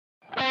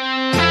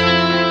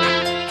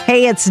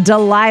Hey, it's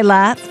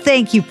Delilah.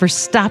 Thank you for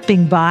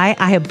stopping by.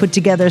 I have put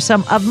together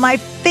some of my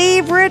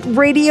favorite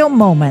radio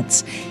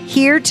moments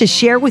here to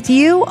share with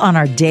you on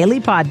our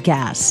daily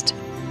podcast.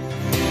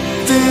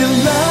 Delilah.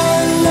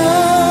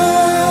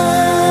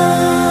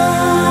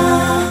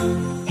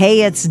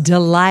 Hey, it's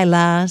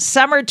Delilah.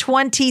 Summer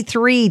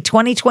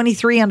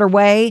 2023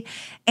 underway.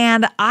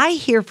 And I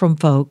hear from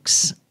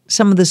folks,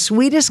 some of the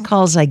sweetest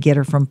calls I get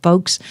are from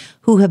folks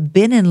who have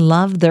been in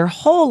love their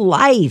whole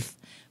life.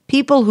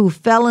 People who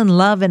fell in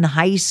love in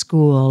high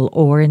school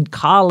or in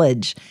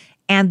college,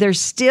 and they're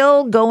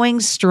still going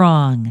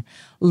strong.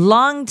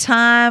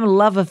 Long-time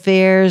love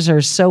affairs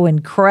are so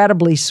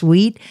incredibly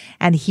sweet,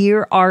 and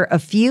here are a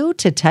few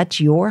to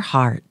touch your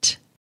heart.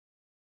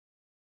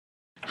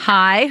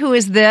 Hi, who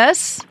is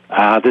this?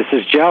 This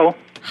is Joe.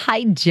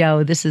 Hi,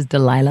 Joe. This is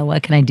Delilah.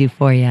 What can I do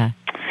for you?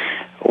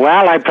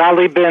 Well, I've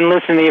probably been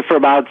listening to you for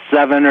about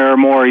 7 or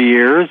more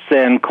years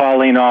and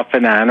calling off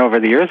and on over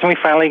the years, and we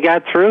finally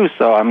got through.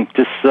 So I'm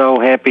just so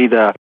happy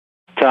to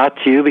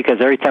talk to you because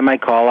every time I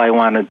call, I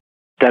want to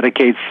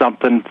dedicate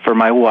something for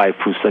my wife,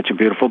 who's such a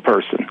beautiful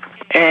person.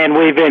 And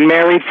we've been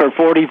married for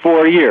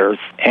 44 years,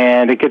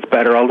 and it gets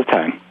better all the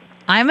time.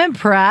 I'm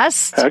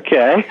impressed.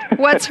 Okay.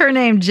 What's her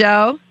name,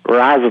 Joe?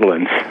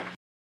 Rosalind.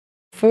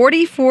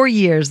 44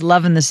 years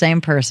loving the same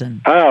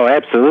person. Oh,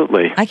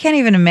 absolutely. I can't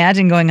even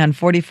imagine going on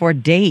 44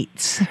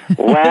 dates.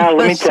 Well,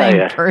 let me tell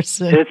you,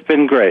 person. It's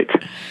been great.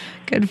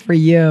 Good for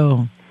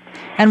you.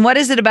 And what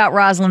is it about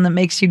Rosalind that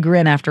makes you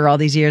grin after all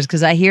these years?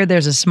 Because I hear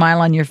there's a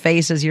smile on your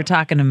face as you're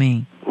talking to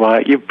me.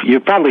 Well,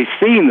 you've probably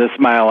seen the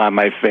smile on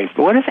my face.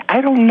 But what is it?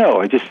 I don't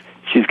know.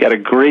 She's got a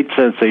great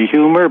sense of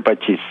humor, but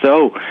she's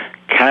so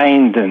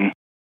kind and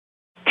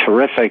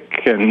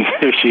terrific, and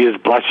she is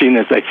blushing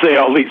as I say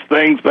all these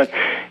things, but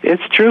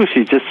it's true.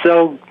 She's just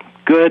so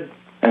good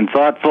and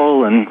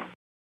thoughtful, and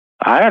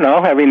I don't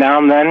know, every now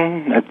and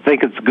then I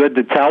think it's good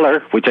to tell her,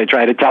 which I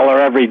try to tell her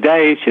every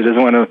day. She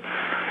doesn't want to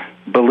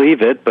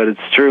believe it, but it's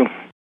true.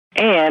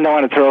 And I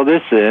want to throw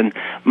this in.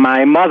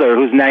 My mother,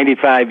 who's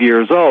 95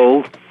 years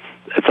old,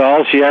 it's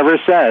all she ever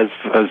says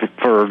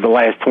for the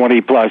last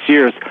 20-plus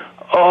years.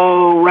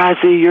 Oh,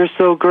 Rosie, you're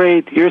so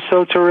great. You're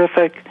so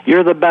terrific.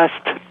 You're the best.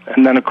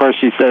 And then, of course,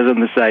 she says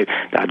on the side,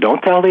 now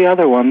don't tell the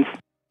other ones.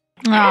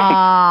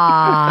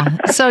 Ah,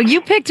 so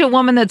you picked a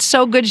woman that's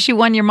so good she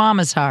won your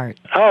mama's heart.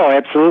 Oh,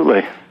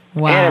 absolutely.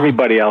 Wow. And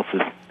everybody else's.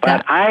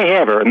 But I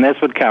have her, and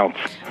that's what counts.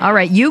 All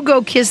right, you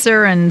go kiss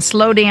her and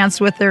slow dance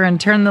with her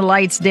and turn the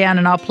lights down,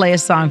 and I'll play a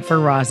song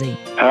for Rosie.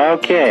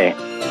 Okay.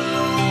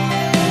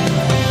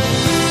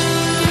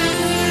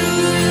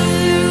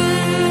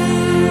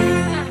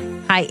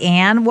 Hi,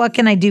 Ann. What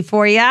can I do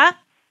for you?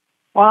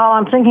 Well,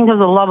 I'm thinking of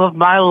the love of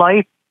my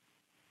life.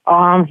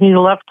 He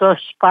left us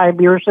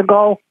 5 years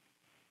ago,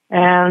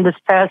 and this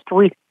past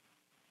week,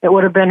 it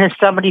would have been his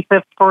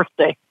 75th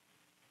birthday.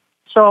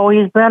 So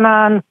he's been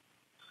on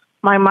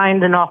my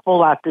mind an awful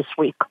lot this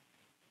week.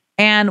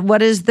 And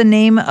what is the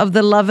name of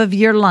the love of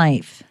your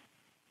life?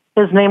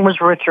 His name was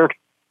Richard,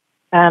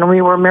 and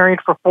we were married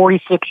for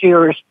 46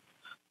 years.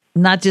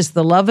 Not just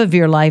the love of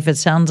your life. It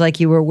sounds like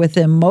you were with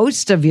him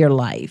most of your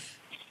life.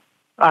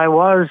 I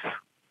was.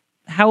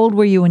 How old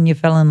were you when you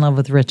fell in love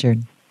with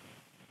Richard?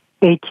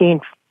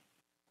 18.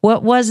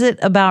 What was it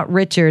about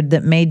Richard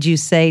that made you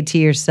say to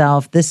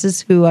yourself, this is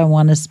who I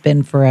want to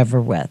spend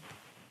forever with?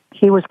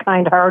 He was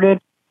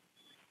kind-hearted.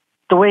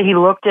 The way he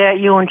looked at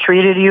you and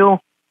treated you,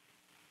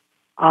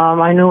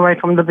 I knew right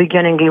from the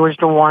beginning he was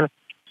the one.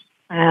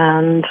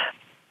 And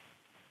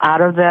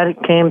out of that,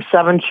 it came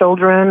 7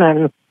 children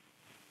and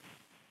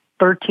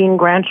 13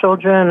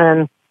 grandchildren.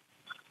 And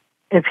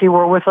if he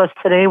were with us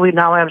today, we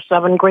now have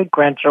 7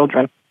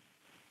 great-grandchildren.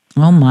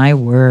 Oh, my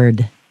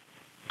word.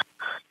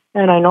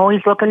 And I know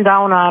he's looking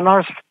down on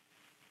us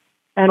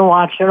and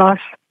watching us,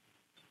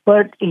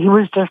 but he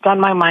was just on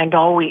my mind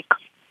all week.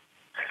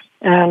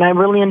 And I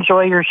really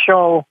enjoy your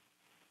show,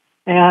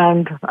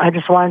 and I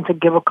just wanted to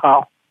give a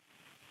call.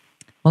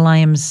 Well, I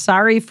am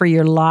sorry for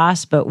your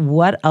loss, but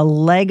what a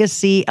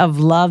legacy of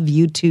love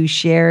you two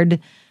shared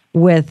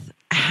with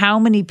how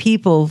many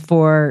people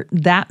for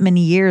that many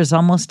years,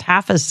 almost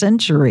half a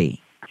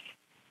century.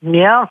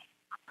 Yeah.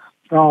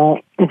 So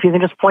if you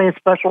can just play a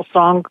special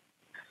song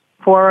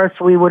for us,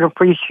 we would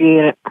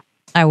appreciate it.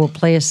 I will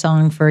play a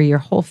song for your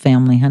whole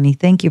family, honey.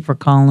 Thank you for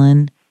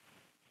calling.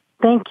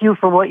 Thank you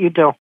for what you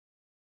do.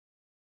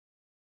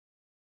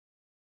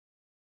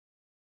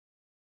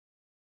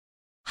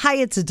 Hi,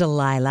 it's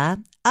Delilah.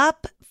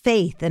 Up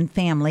Faith and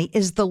Family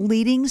is the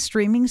leading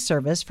streaming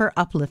service for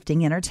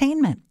uplifting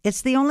entertainment.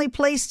 It's the only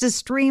place to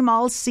stream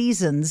all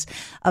seasons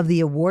of the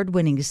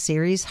award-winning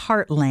series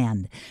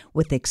Heartland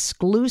with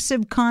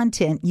exclusive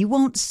content you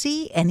won't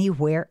see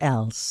anywhere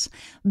else.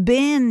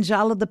 Binge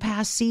all of the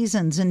past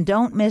seasons and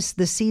don't miss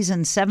the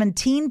season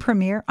 17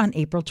 premiere on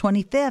April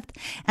 25th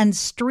and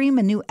stream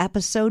a new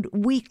episode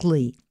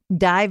weekly.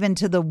 Dive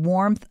into the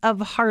warmth of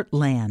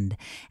Heartland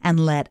and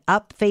let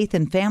Up Faith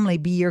and Family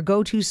be your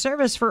go-to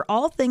service for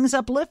all things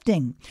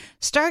uplifting.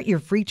 Start your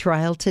free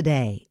trial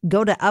today.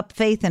 Go to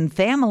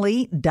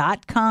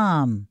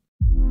upfaithandfamily.com.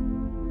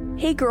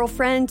 Hey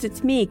girlfriends,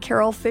 it's me,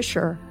 Carol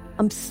Fisher.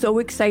 I'm so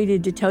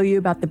excited to tell you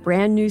about the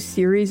brand new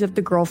series of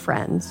The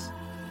Girlfriends.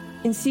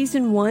 In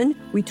season 1,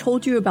 we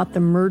told you about the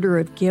murder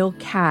of Gail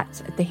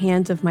Katz at the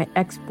hands of my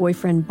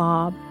ex-boyfriend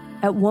Bob.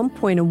 At one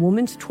point, a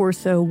woman's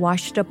torso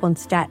washed up on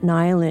Staten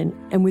Island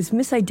and was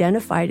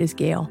misidentified as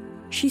Gail.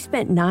 She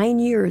spent 9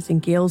 years in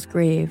Gail's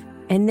grave,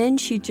 and then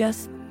she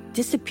just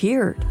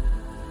disappeared.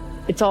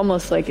 It's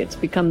almost like it's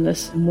become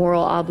this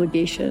moral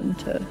obligation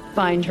to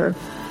find her.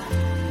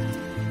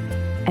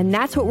 And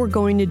that's what we're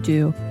going to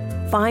do.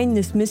 Find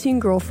this missing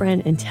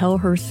girlfriend and tell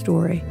her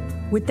story.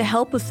 With the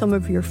help of some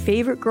of your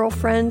favorite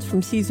girlfriends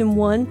from season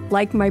 1,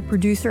 like my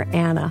producer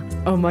Anna.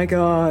 Oh my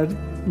God.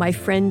 My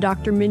friend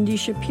Dr. Mindy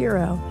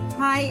Shapiro.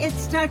 Hi,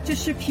 it's Dr.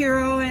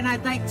 Shapiro, and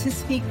I'd like to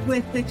speak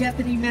with the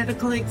deputy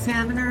medical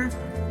examiner.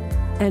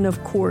 And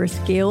of course,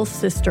 Gail's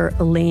sister,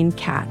 Elaine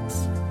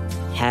Katz.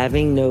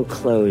 Having no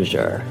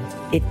closure,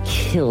 it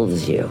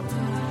kills you.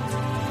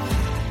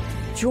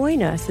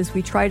 Join us as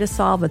we try to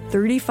solve a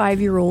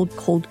 35-year-old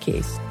cold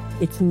case.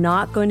 It's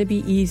not going to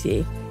be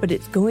easy, but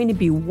it's going to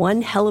be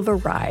one hell of a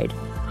ride.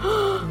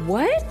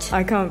 What?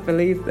 I can't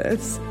believe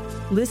this.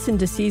 Listen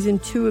to season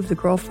 2 of The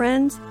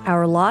Girlfriends,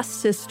 Our Lost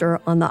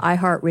Sister on the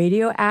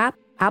iHeartRadio app,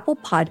 Apple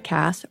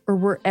Podcasts, or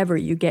wherever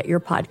you get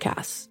your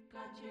podcasts.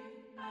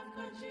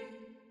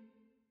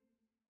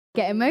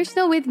 Get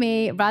emotional with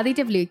me, Radhi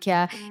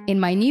Devlukia, in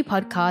my new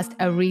podcast,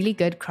 A Really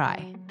Good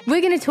Cry.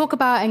 We're going to talk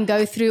about and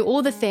go through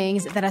all the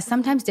things that are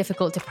sometimes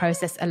difficult to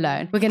process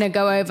alone. We're going to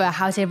go over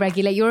how to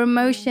regulate your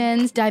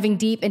emotions, diving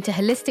deep into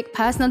holistic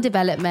personal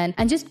development,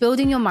 and just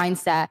building your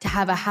mindset to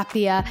have a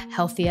happier,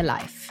 healthier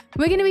life.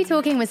 We're going to be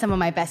talking with some of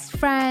my best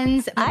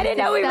friends. I didn't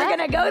know we were going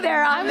to go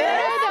there on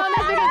this.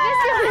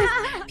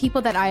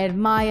 People that I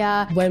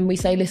admire. When we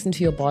say listen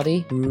to your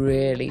body,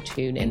 really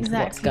tune into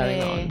what's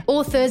going on.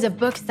 Authors of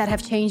books that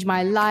have changed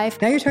my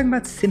life. Now you're talking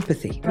about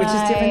sympathy, which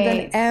is different than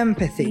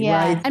empathy,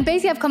 right? And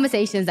basically have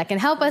conversations that can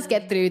help us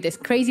get through this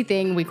crazy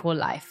thing we call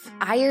life.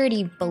 I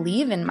already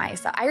believe in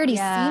myself. I already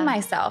see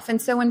myself. And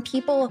so when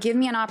people give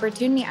me an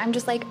opportunity, I'm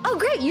just like, oh,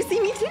 great, you see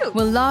me too.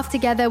 We'll laugh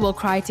together, we'll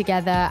cry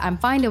together, and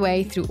find a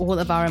way through all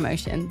of our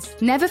emotions.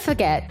 Never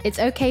forget, it's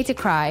okay to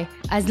cry,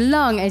 as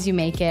long as you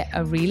make it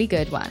a really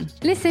good one.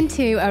 Listen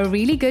to A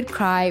Really Good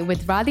Cry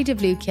with Radhi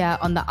Devlukia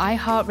on the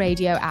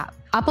iHeartRadio app,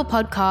 Apple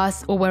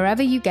Podcasts, or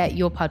wherever you get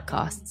your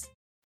podcasts.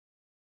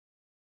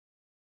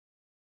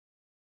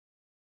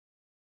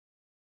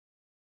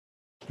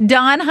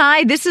 Don,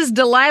 hi, this is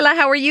Delilah.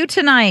 How are you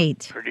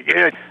tonight? Pretty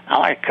good. I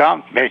like to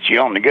compliment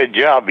you on the good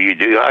job you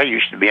do. I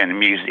used to be in the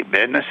music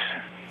business.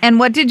 And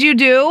what did you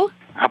do?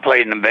 I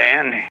played in a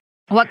band.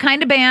 What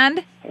kind of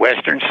band?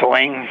 Western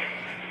swing.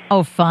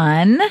 Oh,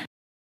 fun.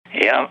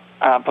 Yeah,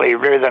 I play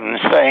rhythm and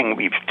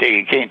sing.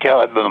 You can't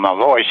tell it by my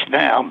voice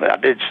now, but I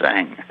did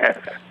sing.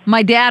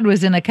 My dad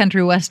was in a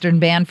country western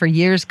band for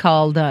years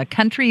called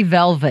Country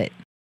Velvet.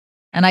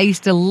 And I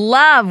used to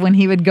love when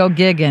he would go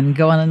gigging,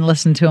 go on and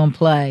listen to him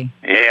play.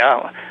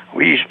 Yeah,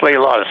 we used to play a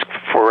lot of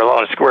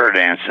square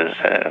dances.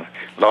 A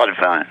lot of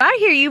fun. I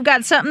hear you've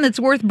got something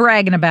that's worth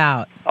bragging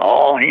about.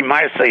 Oh, you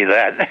might say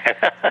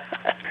that.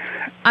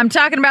 I'm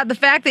talking about the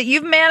fact that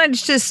you've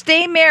managed to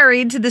stay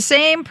married to the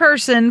same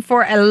person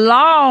for a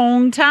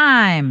long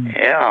time.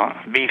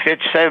 Yeah, be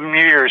 57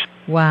 years.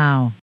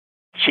 Wow.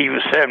 She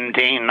was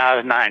 17 and I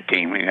was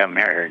 19 when we got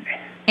married.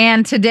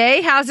 And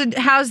today, how's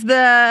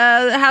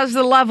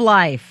the love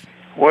life?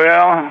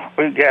 Well,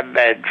 we've got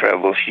bad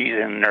trouble. She's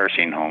in a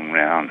nursing home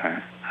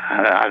now.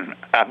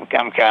 I'm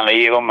kind of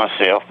ill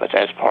myself, but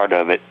that's part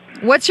of it.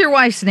 What's your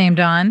wife's name,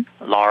 Don?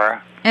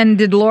 Laura. And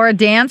did Laura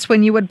dance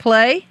when you would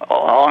play?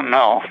 Oh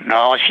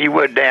no, she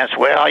would dance.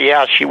 Well,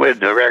 yeah, she would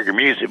the regular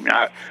music,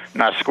 not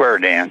square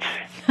dance.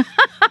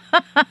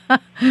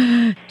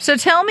 So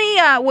tell me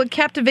what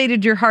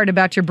captivated your heart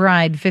about your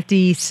bride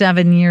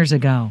 57 years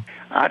ago.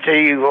 I tell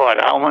you what,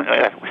 I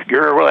went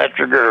girl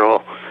after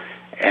girl,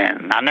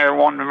 and I never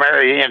wanted to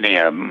marry any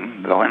of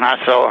them. But when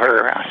I saw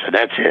her, I said,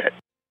 that's it.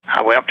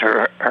 I went up to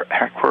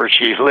her where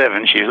she's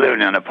living. She's living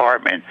in an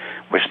apartment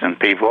with some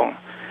people.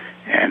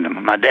 And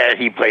my dad,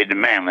 he played the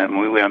mandolin.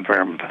 We went up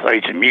there and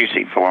played some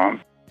music for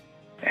him.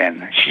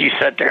 And she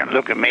sat there and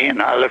looked at me,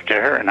 and I looked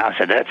at her, and I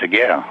said, that's a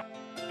gal.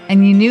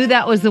 And you knew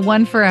that was the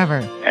one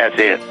forever. That's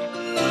it.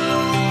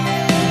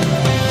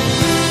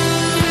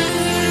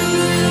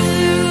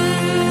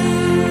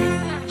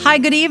 Hi,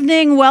 good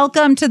evening.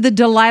 Welcome to the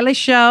Delilah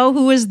Show.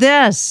 Who is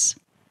this?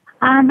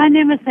 My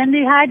name is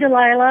Cindy. Hi,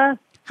 Delilah.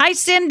 Hi,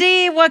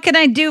 Cindy. What can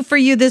I do for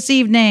you this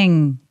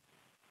evening?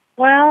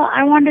 Well,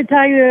 I wanted to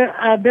tell you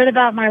a bit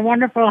about my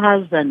wonderful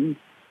husband.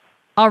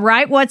 All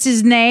right. What's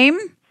his name?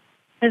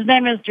 His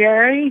name is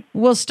Jerry.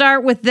 We'll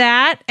start with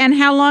that. And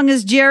how long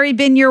has Jerry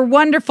been your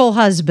wonderful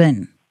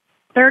husband?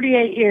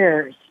 38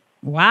 years.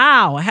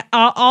 Wow.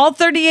 All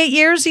 38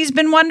 years he's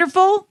been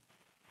wonderful?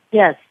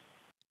 Yes.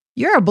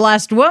 You're a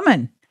blessed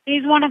woman.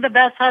 He's one of the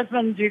best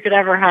husbands you could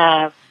ever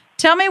have.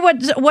 Tell me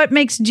what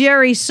makes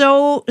Jerry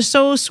so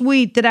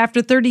sweet that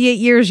after 38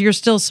 years you're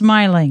still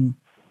smiling.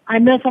 I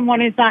miss him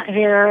when he's not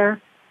here.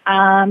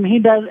 He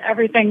does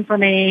everything for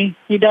me.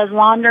 He does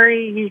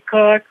laundry, he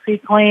cooks, he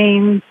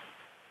cleans,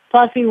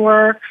 plus he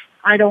works.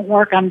 I don't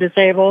work, I'm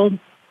disabled.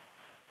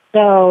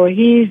 So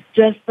he's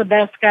just the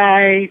best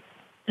guy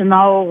in the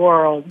whole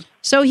world.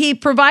 So he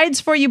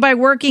provides for you by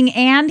working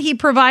and he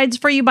provides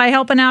for you by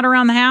helping out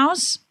around the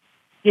house?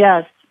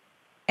 Yes.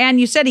 And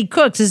you said he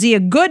cooks. Is he a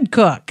good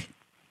cook?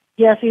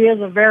 Yes, he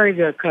is a very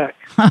good cook.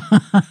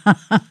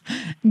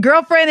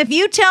 Girlfriend, if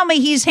you tell me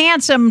he's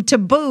handsome to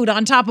boot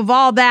on top of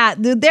all that,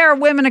 there are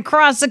women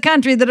across the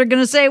country that are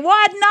going to say,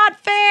 what? Not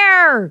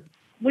fair.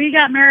 We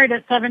got married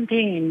at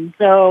 17,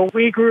 so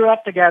we grew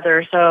up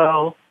together.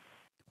 So,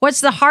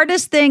 what's the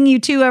hardest thing you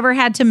two ever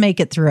had to make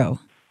it through?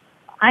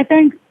 I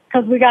think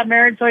because we got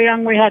married so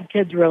young, we had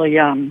kids really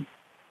young.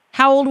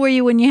 How old were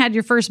you when you had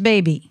your first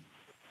baby?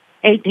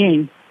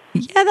 18.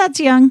 Yeah, that's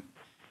young.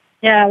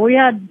 Yeah, we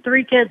had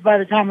 3 kids by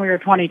the time we were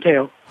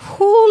 22.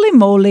 Holy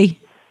moly.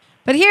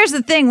 But here's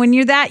the thing. When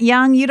you're that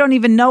young, you don't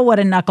even know what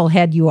a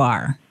knucklehead you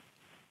are.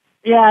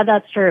 Yeah,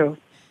 that's true.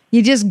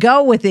 You just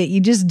go with it.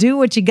 You just do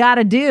what you got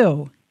to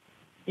do.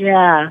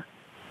 Yeah.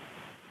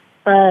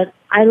 But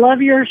I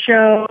love your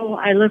show.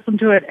 I listen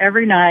to it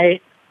every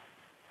night.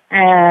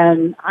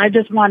 And I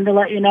just wanted to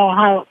let you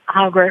know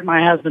how great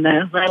my husband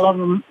is. I love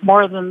him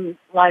more than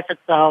life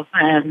itself,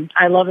 and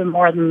I love him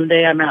more than the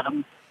day I met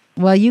him.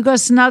 Well, you go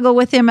snuggle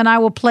with him, and I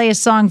will play a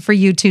song for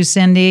you too,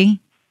 Cindy.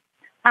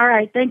 All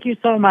right. Thank you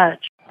so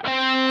much.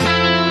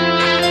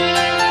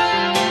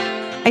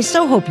 I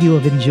so hope you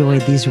have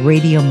enjoyed these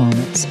radio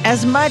moments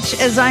as much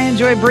as I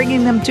enjoy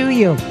bringing them to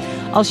you.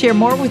 I'll share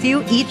more with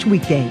you each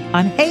weekday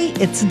on Hey,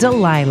 It's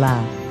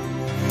Delilah.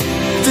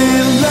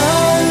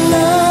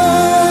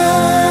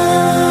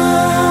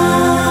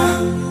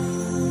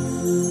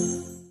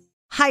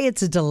 Hi,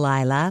 it's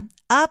Delilah.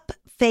 Up,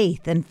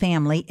 Faith, and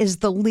Family is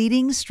the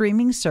leading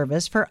streaming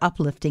service for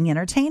uplifting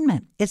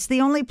entertainment. It's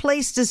the only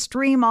place to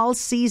stream all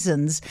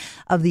seasons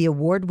of the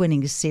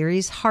award-winning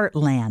series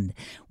Heartland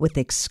with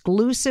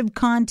exclusive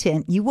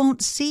content you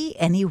won't see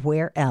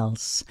anywhere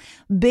else.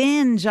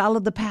 Binge all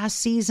of the past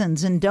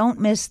seasons and don't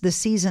miss the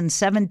season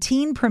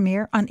 17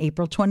 premiere on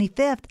April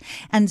 25th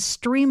and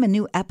stream a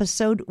new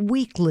episode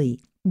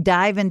weekly.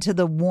 Dive into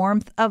the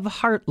warmth of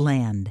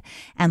Heartland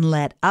and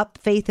let Up,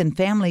 Faith, and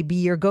Family be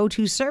your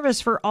go-to service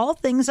for all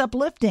things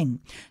uplifting.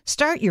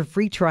 Start your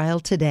free trial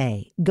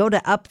today. Go to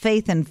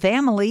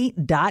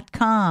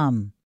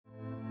upfaithandfamily.com.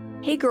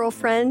 Hey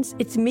girlfriends,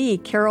 it's me,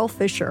 Carol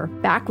Fisher,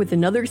 back with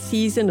another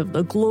season of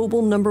the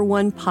global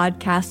 #1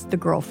 podcast, The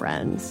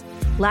Girlfriends.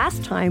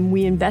 Last time,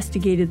 we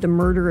investigated the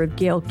murder of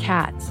Gail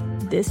Katz.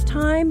 This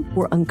time,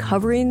 we're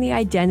uncovering the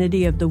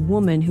identity of the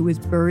woman who was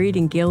buried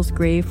in Gail's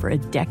grave for a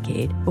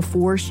decade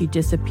before she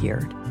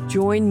disappeared.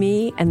 Join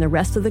me and the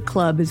rest of the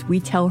club as we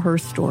tell her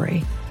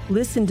story.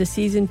 Listen to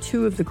Season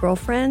 2 of The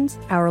Girlfriends,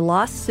 Our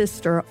Lost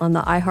Sister on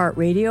the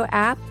iHeartRadio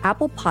app,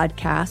 Apple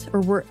Podcasts, or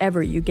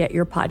wherever you get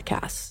your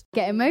podcasts.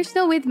 Get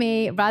emotional with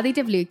me, Radhi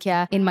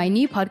Devlukia, in my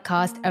new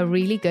podcast, A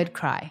Really Good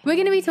Cry. We're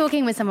going to be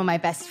talking with some of my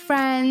best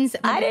friends.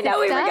 I didn't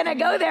know we were going to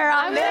go there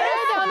on this.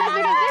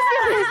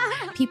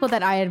 People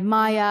that I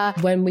admire.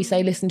 When we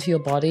say listen to your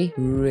body,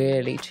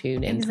 really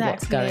tune into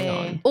what's going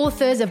on.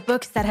 Authors of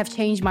books that have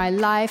changed my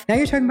life. Now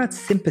you're talking about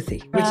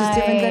sympathy, which is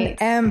different than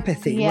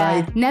empathy,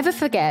 right? Never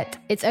forget,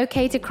 it's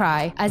okay to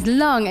cry as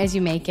long as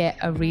you make it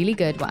a really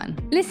good one.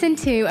 Listen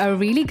to A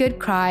Really Good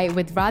Cry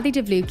with Radhi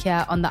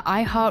Devlukia on the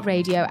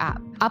iHeartRadio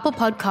app, Apple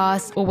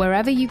Podcasts, or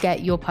wherever you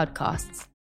get your podcasts.